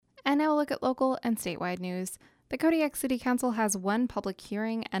And now a look at local and statewide news. The Kodiak City Council has one public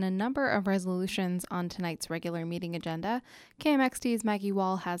hearing and a number of resolutions on tonight's regular meeting agenda. KMXT's Maggie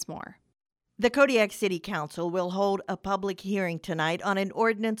Wall has more. The Kodiak City Council will hold a public hearing tonight on an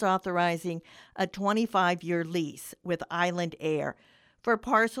ordinance authorizing a 25-year lease with Island Air for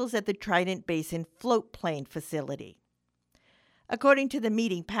parcels at the Trident Basin Float Plane Facility. According to the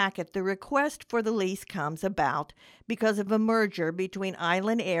meeting packet, the request for the lease comes about because of a merger between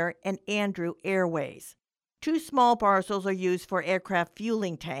Island Air and Andrew Airways. 2 small parcels are used for aircraft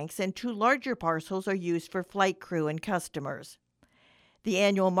fueling tanks, and 2 larger parcels are used for flight crew and customers. The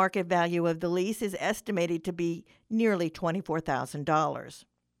annual market value of the lease is estimated to be nearly $24,000.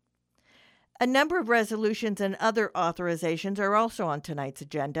 A number of resolutions and other authorizations are also on tonight's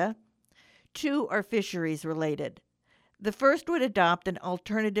agenda. 2 are fisheries related. The first would adopt an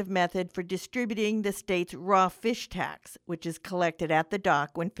alternative method for distributing the state's raw fish tax, which is collected at the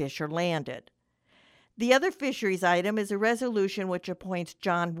dock when fish are landed. The other fisheries item is a resolution which appoints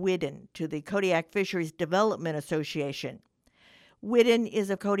John Whidden to the Kodiak Fisheries Development Association. Whidden is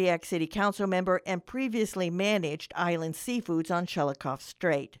a Kodiak City Council member and previously managed Island Seafoods on Shelikof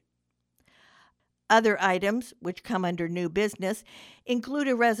Strait. Other items, which come under new business, include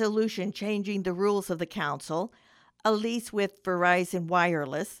a resolution changing the rules of the council, a lease with Verizon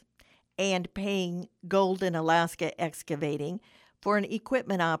Wireless, and paying Golden Alaska Excavating for an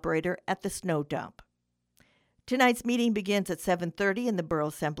equipment operator at the snow dump. Tonight's meeting begins at 7:30 in the Borough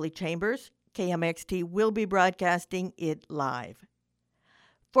Assembly Chambers. KMXT will be broadcasting it live.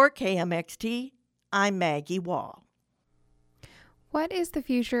 For KMXT, I'm Maggie Wall. What is the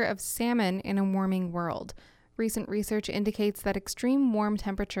future of salmon in a warming world? Recent research indicates that extreme warm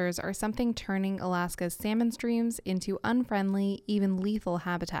temperatures are something turning Alaska's salmon streams into unfriendly, even lethal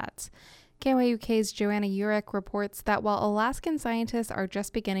habitats. KYUK's Joanna Urek reports that while Alaskan scientists are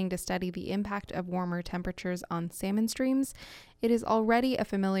just beginning to study the impact of warmer temperatures on salmon streams, it is already a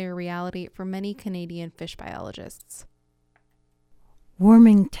familiar reality for many Canadian fish biologists.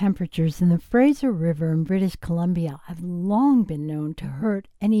 Warming temperatures in the Fraser River in British Columbia have long been known to hurt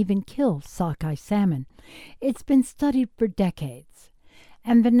and even kill sockeye salmon. It's been studied for decades.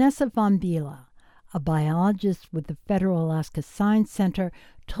 And Vanessa Von Biela, a biologist with the Federal Alaska Science Center,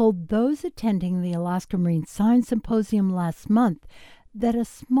 told those attending the Alaska Marine Science Symposium last month that a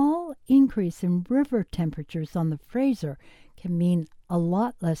small increase in river temperatures on the Fraser can mean a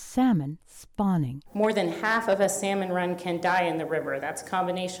lot less salmon spawning. More than half of a salmon run can die in the river. That's a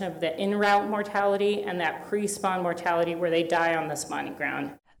combination of the en-route mortality and that pre-spawn mortality where they die on the spawning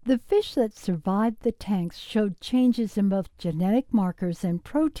ground. The fish that survived the tanks showed changes in both genetic markers and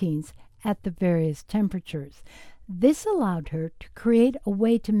proteins at the various temperatures. This allowed her to create a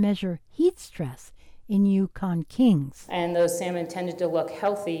way to measure heat stress in Yukon Kings. And those salmon tended to look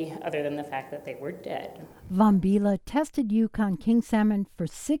healthy other than the fact that they were dead. Von Biela tested Yukon King salmon for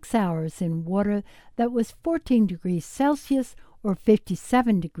 6 hours in water that was 14 degrees Celsius or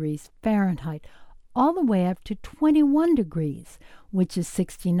 57 degrees Fahrenheit, all the way up to 21 degrees, which is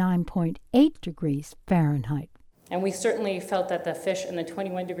 69.8 degrees Fahrenheit. And we certainly felt that the fish in the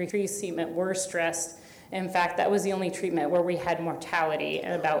 21-degree treatment were stressed. In fact, that was the only treatment where we had mortality,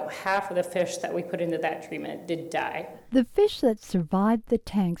 and about half of the fish that we put into that treatment did die. The fish that survived the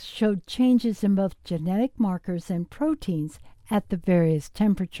tanks showed changes in both genetic markers and proteins at the various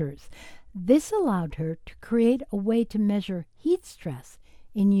temperatures. This allowed her to create a way to measure heat stress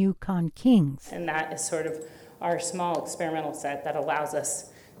in Yukon Kings. And that is sort of our small experimental set that allows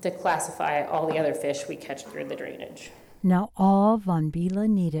us to classify all the other fish we catch through the drainage. Now all Von Biela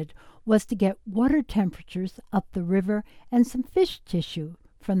needed was to get water temperatures up the river and some fish tissue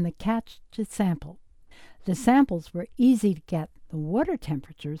from the catch to sample. The samples were easy to get, the water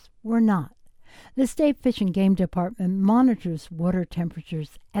temperatures were not. The State Fish and Game Department monitors water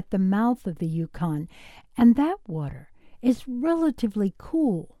temperatures at the mouth of the Yukon, and that water is relatively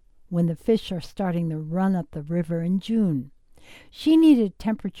cool when the fish are starting to run up the river in June. She needed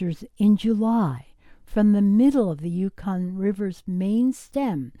temperatures in July from the middle of the Yukon River's main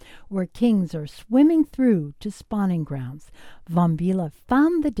stem, where kings are swimming through to spawning grounds. Von Biela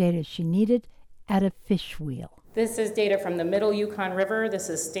found the data she needed at a fish wheel. This is data from the Middle Yukon River. This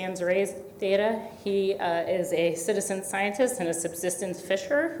is Stan Zaray's data. He is a citizen scientist and a subsistence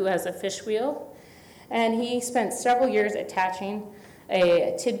fisher who has a fish wheel. And he spent several years attaching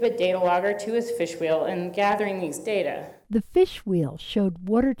a tidbit data logger to his fish wheel and gathering these data. The fish wheel showed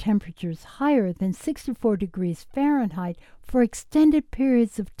water temperatures higher than 64 degrees Fahrenheit for extended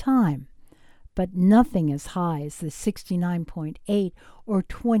periods of time, but nothing as high as the 69.8 or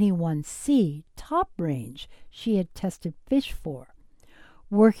 21C top range she had tested fish for.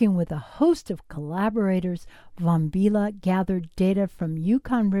 Working with a host of collaborators, Von Biela gathered data from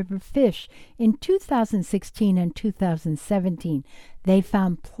Yukon River fish in 2016 and 2017. They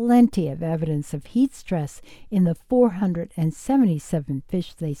found plenty of evidence of heat stress in the 477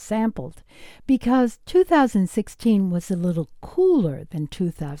 fish they sampled. Because 2016 was a little cooler than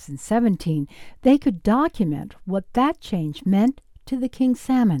 2017, they could document what that change meant to the king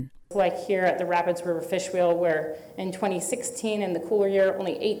salmon. Like here at the Rapids River Fish Wheel, where in 2016, in the cooler year,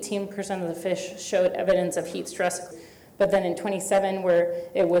 only 18% of the fish showed evidence of heat stress. But then in 27, where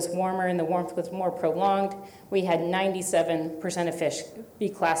it was warmer and the warmth was more prolonged, we had 97% of fish be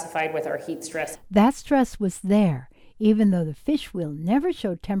classified with our heat stress. That stress was there, even though the fish wheel never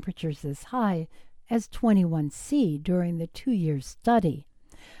showed temperatures as high as 21°C during the 2-year study.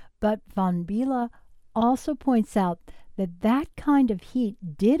 But Von Biela also points out that kind of heat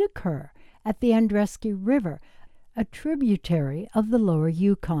did occur at the Andreski River, a tributary of the lower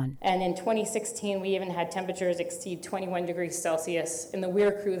Yukon. And in 2016, we even had temperatures exceed 21 degrees Celsius, and the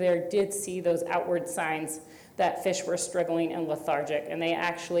Weir crew there did see those outward signs that fish were struggling and lethargic, and they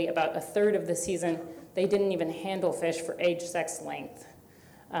actually, about a third of the season, they didn't even handle fish for age, sex, length,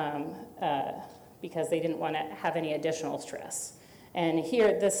 because they didn't want to have any additional stress. And here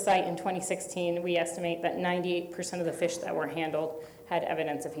at this site in 2016, we estimate that 98% of the fish that were handled had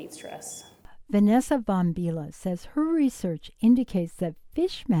evidence of heat stress. Vanessa Von Biela says her research indicates that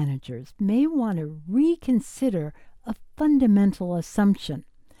fish managers may want to reconsider a fundamental assumption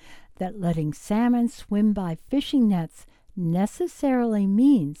that letting salmon swim by fishing nets necessarily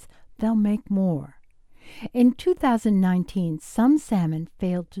means they'll make more. In 2019, some salmon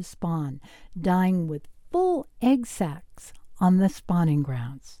failed to spawn, dying with full egg sacs on the spawning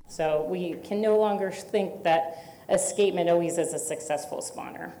grounds. So we can no longer think that escapement always is a successful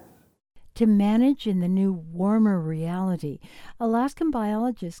spawner. To manage in the new warmer reality, Alaskan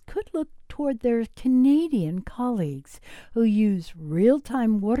biologists could look toward their Canadian colleagues who use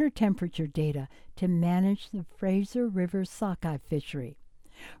real-time water temperature data to manage the Fraser River sockeye fishery.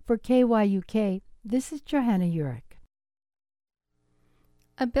 For KYUK, this is Johanna Urich.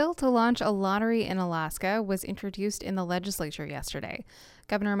 A bill to launch a lottery in Alaska was introduced in the legislature yesterday.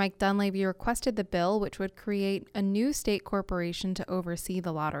 Governor Mike Dunleavy requested the bill, which would create a new state corporation to oversee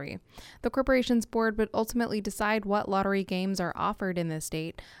the lottery. The corporation's board would ultimately decide what lottery games are offered in the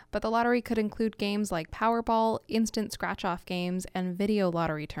state, but the lottery could include games like Powerball, instant scratch-off games, and video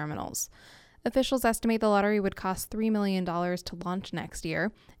lottery terminals. Officials estimate the lottery would cost $3 million to launch next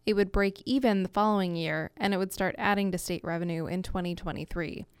year. It would break even the following year, and it would start adding to state revenue in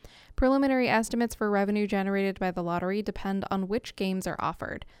 2023. Preliminary estimates for revenue generated by the lottery depend on which games are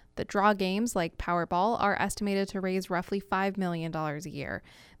offered. The draw games, like Powerball, are estimated to raise roughly $5 million a year.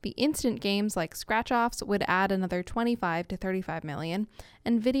 The instant games, like scratch-offs, would add another $25 to $35 million,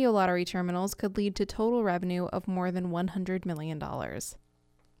 and video lottery terminals could lead to total revenue of more than $100 million.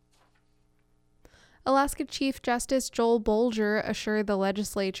 Alaska Chief Justice Joel Bolger assured the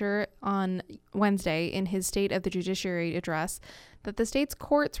legislature on Wednesday in his State of the Judiciary address that the state's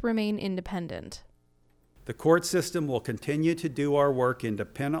courts remain independent. The court system will continue to do our work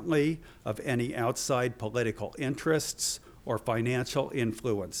independently of any outside political interests or financial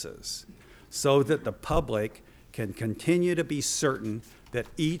influences, so that the public can continue to be certain that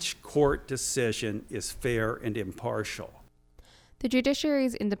each court decision is fair and impartial. The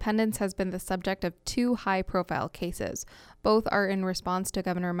judiciary's independence has been the subject of 2 high-profile cases. Both are in response to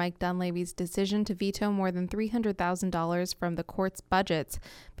Governor Mike Dunleavy's decision to veto more than $300,000 from the court's budgets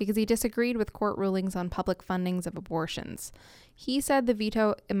because he disagreed with court rulings on public fundings of abortions. He said the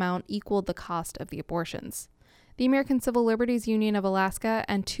veto amount equaled the cost of the abortions. The American Civil Liberties Union of Alaska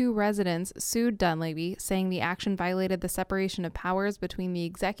and 2 residents sued Dunleavy, saying the action violated the separation of powers between the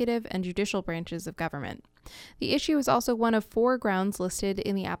executive and judicial branches of government. The issue is also one of 4 grounds listed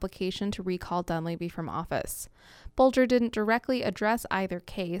in the application to recall Dunleavy from office. Bolger didn't directly address either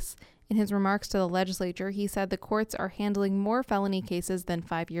case. In his remarks to the legislature, he said the courts are handling more felony cases than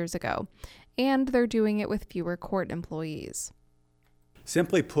 5 years ago, and they're doing it with fewer court employees.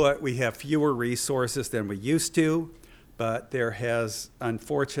 Simply put, we have fewer resources than we used to, but there has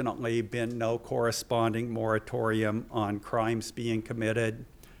unfortunately been no corresponding moratorium on crimes being committed,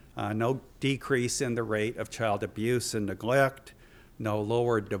 no decrease in the rate of child abuse and neglect, no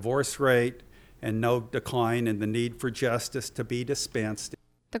lowered divorce rate, and no decline in the need for justice to be dispensed.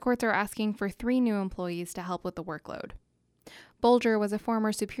 The courts are asking for 3 new employees to help with the workload. Bolger was a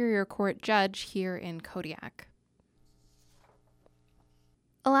former Superior Court judge here in Kodiak.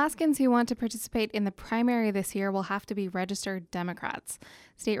 Alaskans who want to participate in the primary this year will have to be registered Democrats.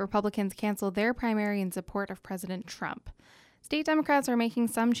 State Republicans canceled their primary in support of President Trump. State Democrats are making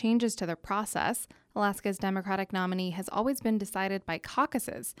some changes to their process. Alaska's Democratic nominee has always been decided by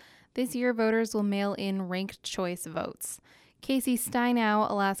caucuses. This year, voters will mail in ranked choice votes. Casey Steinow,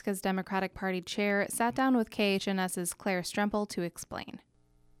 Alaska's Democratic Party chair, sat down with KHNS's Claire Strempel to explain.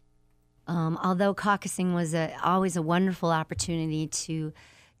 Although caucusing was always a wonderful opportunity to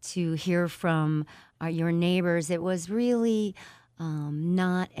hear from your neighbors, it was really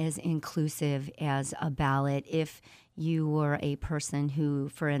not as inclusive as a ballot. If you were a person who,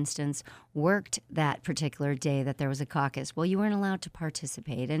 for instance, worked that particular day that there was a caucus, well, you weren't allowed to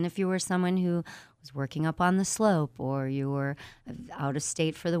participate. And if you were someone who was working up on the slope, or you were out of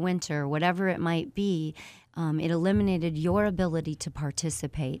state for the winter, whatever it might be, it eliminated your ability to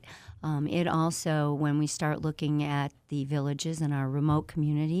participate. It also, when we start looking at the villages and our remote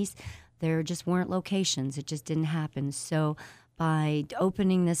communities, there just weren't locations. It just didn't happen. So by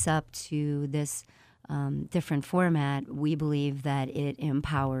opening this up to this different format, we believe that it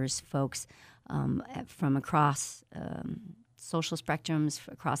empowers folks from across social spectrums,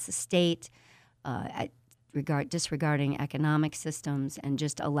 across the state, disregarding economic systems, and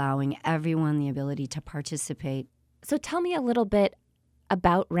just allowing everyone the ability to participate. So tell me a little bit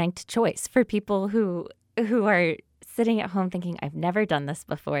about ranked choice for people who are sitting at home thinking, I've never done this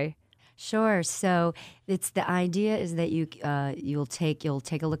before. Sure. So the idea is that you'll take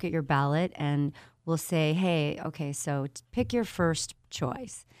a look at your ballot, and we'll say, hey, okay, so pick your first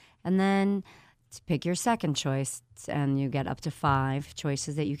choice, and then pick your second choice, and you get up to 5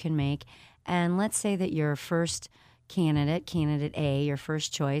 choices that you can make. And let's say that your first candidate A, your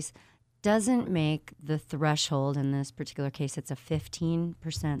first choice, doesn't make the threshold. In this particular case, it's a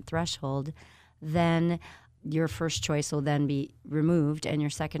 15% threshold. Then your first choice will then be removed, and your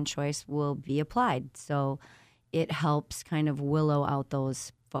second choice will be applied. So it helps kind of willow out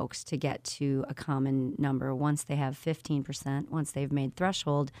those folks to get to a common number. Once they have 15%, once they've made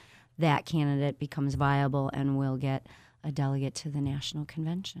threshold, that candidate becomes viable and will get a delegate to the national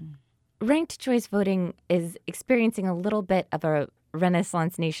convention. Ranked choice voting is experiencing a little bit of a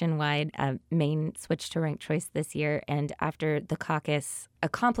renaissance nationwide. Maine switched to ranked choice this year, and after the caucus, a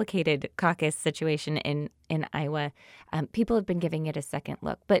complicated caucus situation in Iowa, people have been giving it a second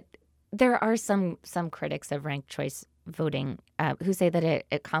look. But there are some critics of ranked choice voting who say that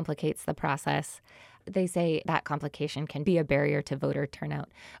it complicates the process. They say that complication can be a barrier to voter turnout.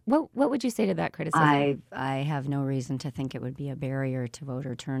 What would you say to that criticism? I have no reason to think it would be a barrier to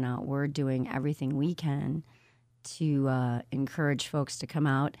voter turnout. We're doing everything we can to encourage folks to come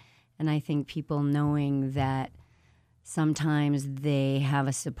out. And I think people knowing that sometimes they have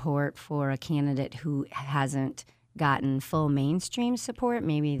a support for a candidate who hasn't gotten full mainstream support.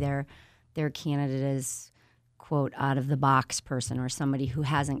 Maybe their candidate is, quote, out-of-the-box person, or somebody who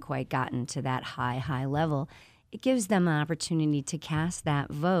hasn't quite gotten to that high level. It gives them an opportunity to cast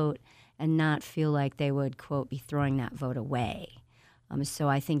that vote and not feel like they would, quote, be throwing that vote away. So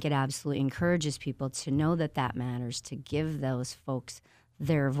I think it absolutely encourages people to know that matters, to give those folks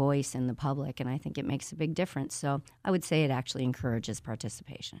their voice in the public, and I think it makes a big difference. So I would say it actually encourages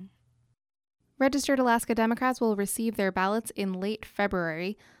participation. Registered Alaska Democrats will receive their ballots in late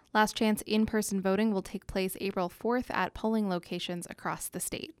February. Last chance in-person voting will take place April 4th at polling locations across the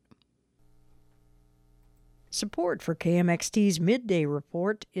state. Support for KMXT's Midday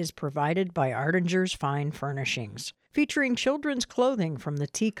Report is provided by Ardinger's Fine Furnishings, featuring children's clothing from the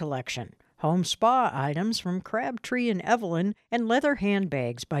Tea Collection, home spa items from Crabtree and Evelyn, and leather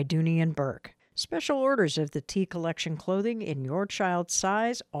handbags by Dooney and Burke. Special orders of the Tea Collection clothing in your child's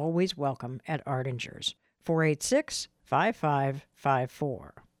size always welcome at Ardinger's. 486-5554.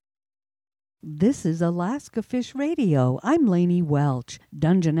 This is Alaska Fish Radio. I'm Lainey Welch.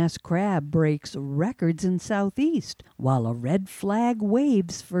 Dungeness crab breaks records in Southeast, while a red flag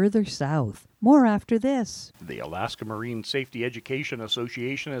waves further south. More after this. The Alaska Marine Safety Education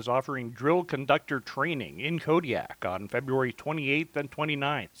Association is offering drill conductor training in Kodiak on February 28th and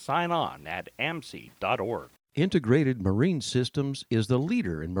 29th. Sign on at amc.org. Integrated Marine Systems is the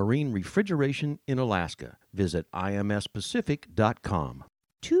leader in marine refrigeration in Alaska. Visit imspacific.com.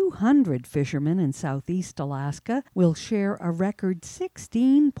 200 fishermen in Southeast Alaska will share a record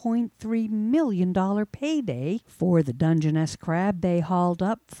 $16.3 million payday for the Dungeness crab they hauled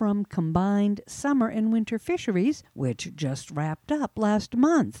up from combined summer and winter fisheries, which just wrapped up last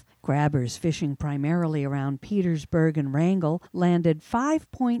month. Crabbers fishing primarily around Petersburg and Wrangell landed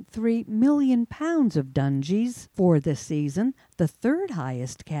 5.3 million pounds of dungies for this season, the third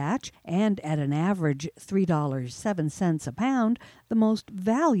highest catch, and at an average $3.07 a pound, the most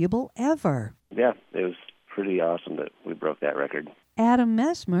valuable ever. Yeah, it was pretty awesome that we broke that record. Adam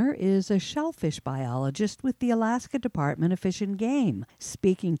Mesmer is a shellfish biologist with the Alaska Department of Fish and Game.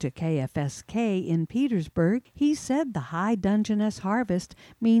 Speaking to KFSK in Petersburg, he said the high Dungeness harvest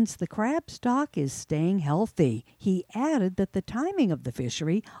means the crab stock is staying healthy. He added that the timing of the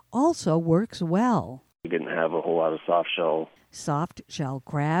fishery also works well. We didn't have a whole lot of soft shell. Soft shell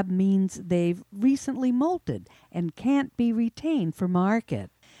crab means they've recently molted and can't be retained for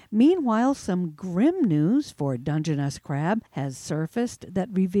market. Meanwhile, some grim news for Dungeness crab has surfaced that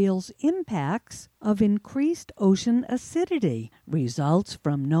reveals impacts of increased ocean acidity. Results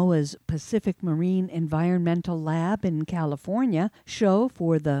from NOAA's Pacific Marine Environmental Lab in California show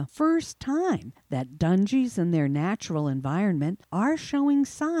for the first time that dungies in their natural environment are showing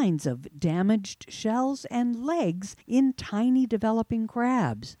signs of damaged shells and legs in tiny developing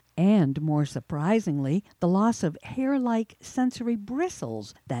crabs. And, more surprisingly, the loss of hair-like sensory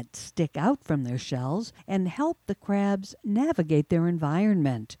bristles that stick out from their shells and help the crabs navigate their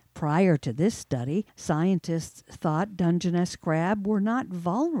environment. Prior to this study, scientists thought Dungeness crab were not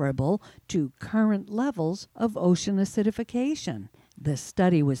vulnerable to current levels of ocean acidification. The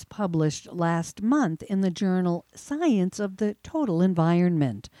study was published last month in the journal Science of the Total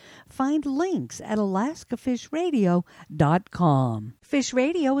Environment. Find links at alaskafishradio.com. Fish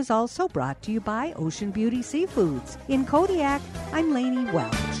Radio is also brought to you by Ocean Beauty Seafoods. In Kodiak, I'm Lainey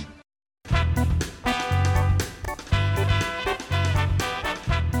Welch.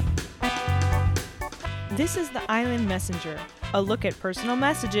 This is the Island Messenger, a look at personal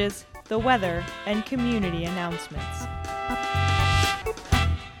messages, the weather, and community announcements.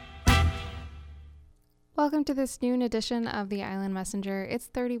 Welcome to this noon edition of the Island Messenger. It's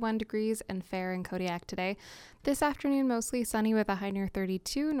 31 degrees and fair in Kodiak today. This afternoon, mostly sunny with a high near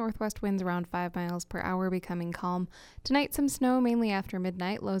 32, northwest winds around 5 miles per hour, becoming calm. Tonight, some snow, mainly after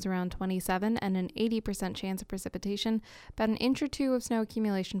midnight, lows around 27, and an 80% chance of precipitation, about an inch or two of snow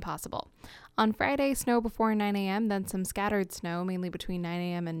accumulation possible. On Friday, snow before 9 a.m., then some scattered snow, mainly between 9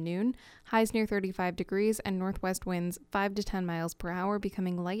 a.m. and noon, highs near 35 degrees, and northwest winds 5 to 10 miles per hour,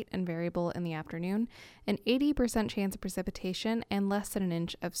 becoming light and variable in the afternoon, an 80% chance of precipitation, and less than an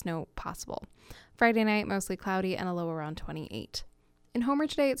inch of snow possible. Friday night, mostly cloudy and a low around 28. In Homer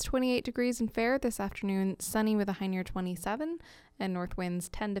today, it's 28 degrees and fair. This afternoon, sunny with a high near 27 and north winds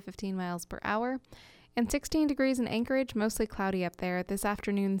 10 to 15 miles per hour. And 16 degrees in Anchorage, mostly cloudy up there. This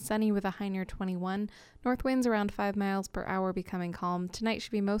afternoon, sunny with a high near 21. North winds around 5 miles per hour, becoming calm. Tonight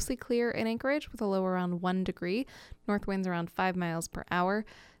should be mostly clear in Anchorage with a low around 1 degree. North winds around 5 miles per hour.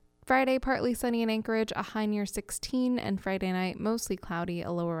 Friday, partly sunny in Anchorage, a high near 16. And Friday night, mostly cloudy,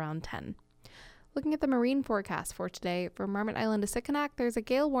 a low around 10. Looking at the marine forecast for today, from Marmot Island to Sikanak, there's a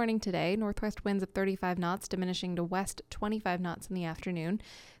gale warning today. Northwest winds of 35 knots, diminishing to west 25 knots in the afternoon.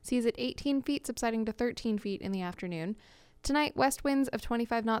 Seas at 18 feet, subsiding to 13 feet in the afternoon. Tonight, west winds of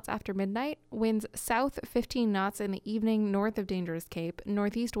 25 knots after midnight. Winds south 15 knots in the evening north of Dangerous Cape.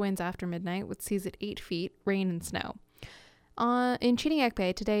 Northeast winds after midnight with seas at 8 feet, rain and snow. In Chiniak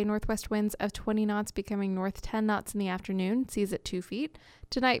Bay today, northwest winds of 20 knots becoming north 10 knots in the afternoon, seas at 2 feet.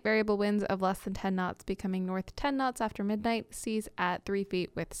 Tonight, variable winds of less than 10 knots becoming north 10 knots after midnight, seas at 3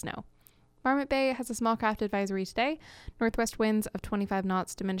 feet with snow. Marmot Bay has a small craft advisory today. Northwest winds of 25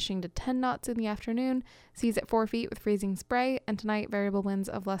 knots diminishing to 10 knots in the afternoon, seas at 4 feet with freezing spray, and tonight, variable winds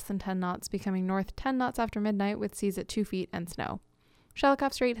of less than 10 knots becoming north 10 knots after midnight with seas at 2 feet and snow.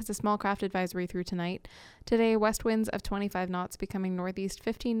 Shelikof Strait has a small craft advisory through tonight. Today, west winds of 25 knots becoming northeast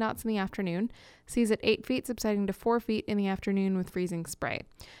 15 knots in the afternoon. Seas at 8 feet, subsiding to 4 feet in the afternoon with freezing spray.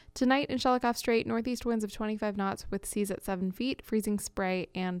 Tonight in Shelikof Strait, northeast winds of 25 knots with seas at 7 feet, freezing spray,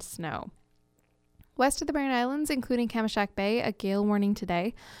 and snow. West of the Barren Islands, including Kamishak Bay, a gale warning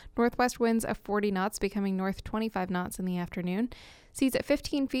today. Northwest winds of 40 knots becoming north 25 knots in the afternoon. Seas at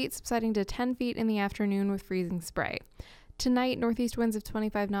 15 feet, subsiding to 10 feet in the afternoon with freezing spray. Tonight, northeast winds of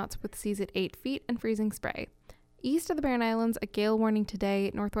 25 knots with seas at 8 feet and freezing spray. East of the Barren Islands, a gale warning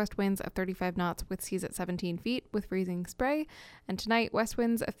today, northwest winds of 35 knots with seas at 17 feet with freezing spray. And tonight, west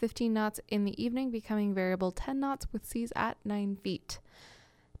winds of 15 knots in the evening, becoming variable 10 knots with seas at 9 feet.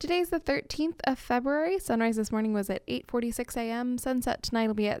 Today's the 13th of February. Sunrise this morning was at 8:46 a.m. Sunset tonight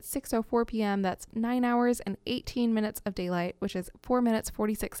will be at 6:04 p.m. That's 9 hours and 18 minutes of daylight, which is 4 minutes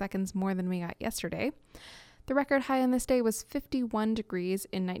 46 seconds more than we got yesterday. The record high on this day was 51 degrees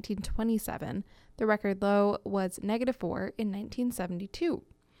in 1927. The record low was -4 in 1972.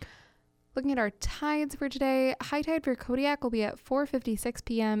 Looking at our tides for today, high tide for Kodiak will be at 4:56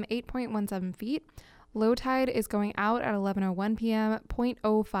 p.m., 8.17 feet. Low tide is going out at 11:01 p.m.,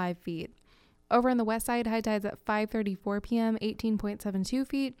 0.05 feet. Over on the west side, high tide's at 5:34 p.m., 18.72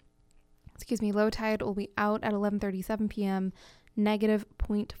 feet. Low tide will be out at 11:37 p.m., negative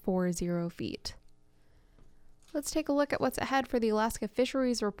 0.40 feet. Let's take a look at what's ahead for the Alaska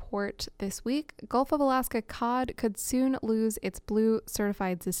Fisheries Report this week. Gulf of Alaska cod could soon lose its Blue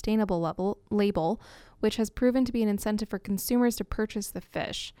Certified Sustainable label, which has proven to be an incentive for consumers to purchase the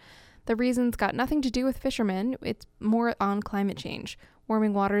fish. The reason's got nothing to do with fishermen, it's more on climate change.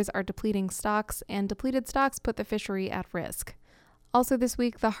 Warming waters are depleting stocks, and depleted stocks put the fishery at risk. Also this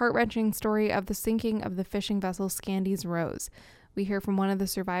week, the heart-wrenching story of the sinking of the fishing vessel Scandies Rose. We hear from one of the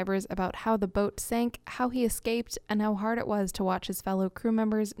survivors about how the boat sank, how he escaped, and how hard it was to watch his fellow crew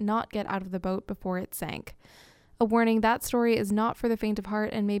members not get out of the boat before it sank. A warning, that story is not for the faint of heart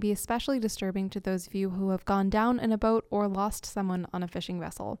and may be especially disturbing to those of you who have gone down in a boat or lost someone on a fishing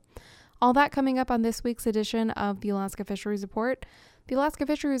vessel. All that coming up on this week's edition of the Alaska Fisheries Report. The Alaska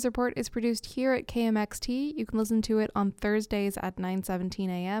Fisheries Report is produced here at KMXT. You can listen to it on Thursdays at 9:17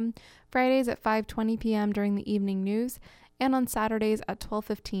 a.m., Fridays at 5:20 p.m. during the evening news, and on Saturdays at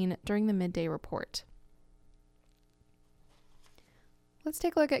 12:15 during the midday report. Let's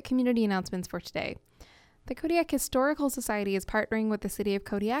take a look at community announcements for today. The Kodiak Historical Society is partnering with the City of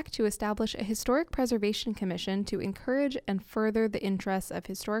Kodiak to establish a Historic Preservation Commission to encourage and further the interests of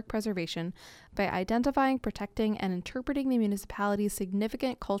historic preservation by identifying, protecting, and interpreting the municipality's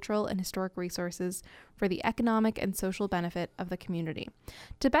significant cultural and historic resources for the economic and social benefit of the community.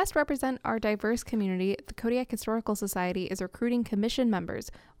 To best represent our diverse community, the Kodiak Historical Society is recruiting commission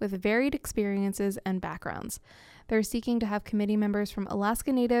members with varied experiences and backgrounds. They're seeking to have committee members from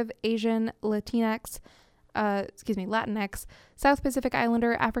Alaska Native, Asian, Latinx, South Pacific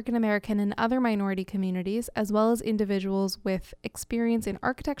Islander, African American, and other minority communities, as well as individuals with experience in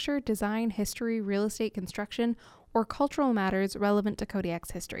architecture, design, history, real estate, construction, or cultural matters relevant to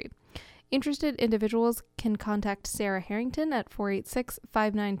Kodiak's history. Interested individuals can contact Sarah Harrington at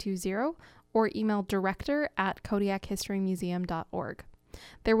 486-5920 or email director@kodiakhistorymuseum.org.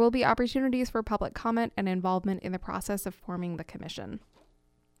 There will be opportunities for public comment and involvement in the process of forming the commission.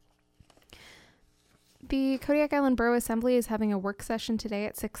 The Kodiak Island Borough Assembly is having a work session today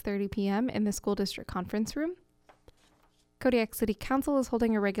at 6:30 p.m. in the School District Conference Room. Kodiak City Council is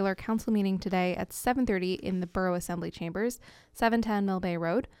holding a regular council meeting today at 7:30 in the Borough Assembly Chambers, 710 Mill Bay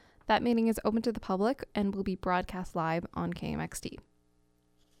Road. That meeting is open to the public and will be broadcast live on KMXT.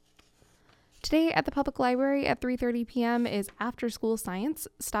 Today at the Public Library at 3:30 p.m. is After School Science.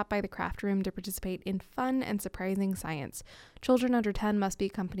 Stop by the craft room to participate in fun and surprising science. Children under 10 must be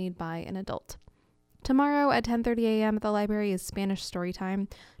accompanied by an adult. Tomorrow at 10:30 a.m. at the library is Spanish Storytime.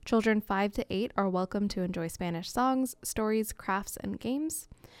 Children 5 to 8 are welcome to enjoy Spanish songs, stories, crafts, and games.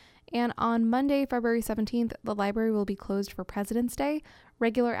 And on Monday, February 17th, the library will be closed for President's Day.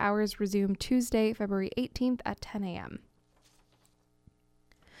 Regular hours resume Tuesday, February 18th at 10 a.m.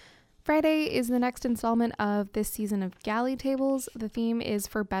 Friday is the next installment of this season of Galley Tables. The theme is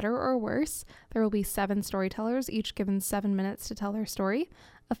For Better or Worse. There will be 7 storytellers, each given 7 minutes to tell their story.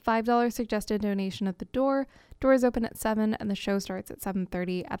 A $5 suggested donation at the door. Doors open at 7 and the show starts at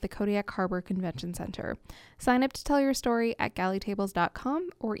 7:30 at the Kodiak Harbor Convention Center. Sign up to tell your story at galleytables.com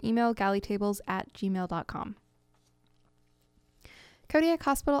or email galleytables@gmail.com. Kodiak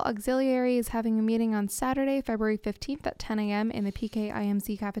Hospital Auxiliary is having a meeting on Saturday, February 15th at 10 a.m. in the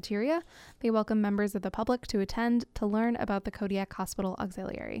PKIMC cafeteria. They welcome members of the public to attend to learn about the Kodiak Hospital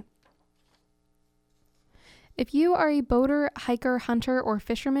Auxiliary. If you are a boater, hiker, hunter, or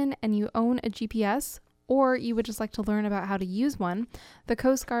fisherman and you own a GPS, or you would just like to learn about how to use one, the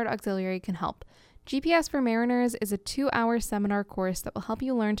Coast Guard Auxiliary can help. GPS for Mariners is a 2-hour seminar course that will help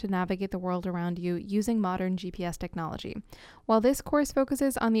you learn to navigate the world around you using modern GPS technology. While this course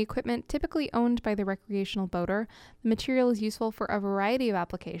focuses on the equipment typically owned by the recreational boater, the material is useful for a variety of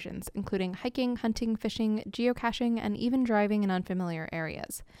applications, including hiking, hunting, fishing, geocaching, and even driving in unfamiliar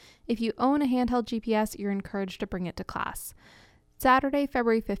areas. If you own a handheld GPS, you're encouraged to bring it to class. Saturday,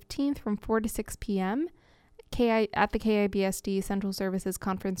 February 15th from 4 to 6 p.m., at the KIBSD Central Services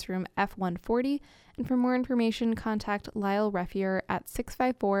Conference Room F140, and for more information, contact Lyle Refier at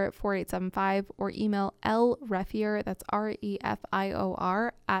 654-4875 or email lrefier, that's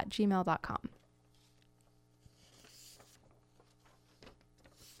REFIOR, @gmail.com.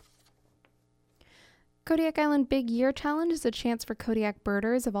 Kodiak Island Big Year Challenge is a chance for Kodiak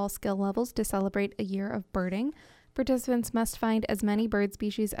birders of all skill levels to celebrate a year of birding. Participants must find as many bird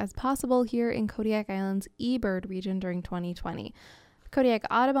species as possible here in Kodiak Island's eBird region during 2020. Kodiak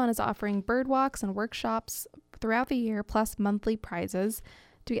Audubon is offering bird walks and workshops throughout the year, plus monthly prizes.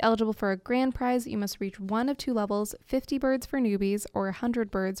 To be eligible for a grand prize, you must reach one of 2 levels, 50 birds for newbies or 100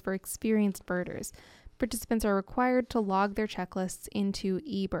 birds for experienced birders. Participants are required to log their checklists into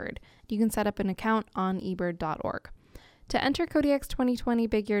eBird. You can set up an account on ebird.org. To enter Kodiak's 2020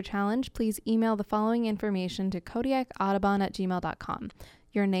 Big Year Challenge, please email the following information to kodiakaudubon@gmail.com.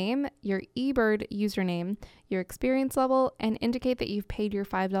 Your name, your eBird username, your experience level, and indicate that you've paid your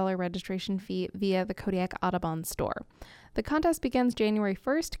 $5 registration fee via the Kodiak Audubon store. The contest begins January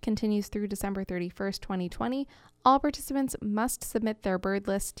 1st, continues through December 31st, 2020. All participants must submit their bird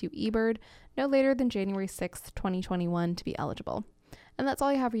list to eBird no later than January 6th, 2021 to be eligible. And that's all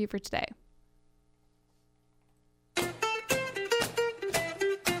I have for you for today.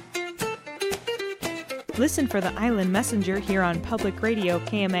 Listen for the Island Messenger here on Public Radio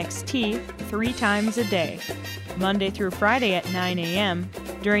KMXT 3 times a day, Monday through Friday at 9 a.m.,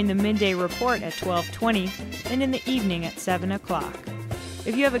 during the midday report at 12:20, and in the evening at 7 o'clock.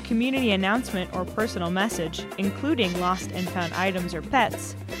 If you have a community announcement or personal message, including lost and found items or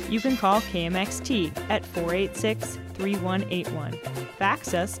pets, you can call KMXT at 486-3181,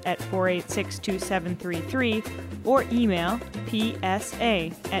 fax us at 486-2733, or email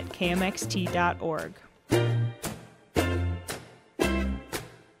psa@kmxt.org.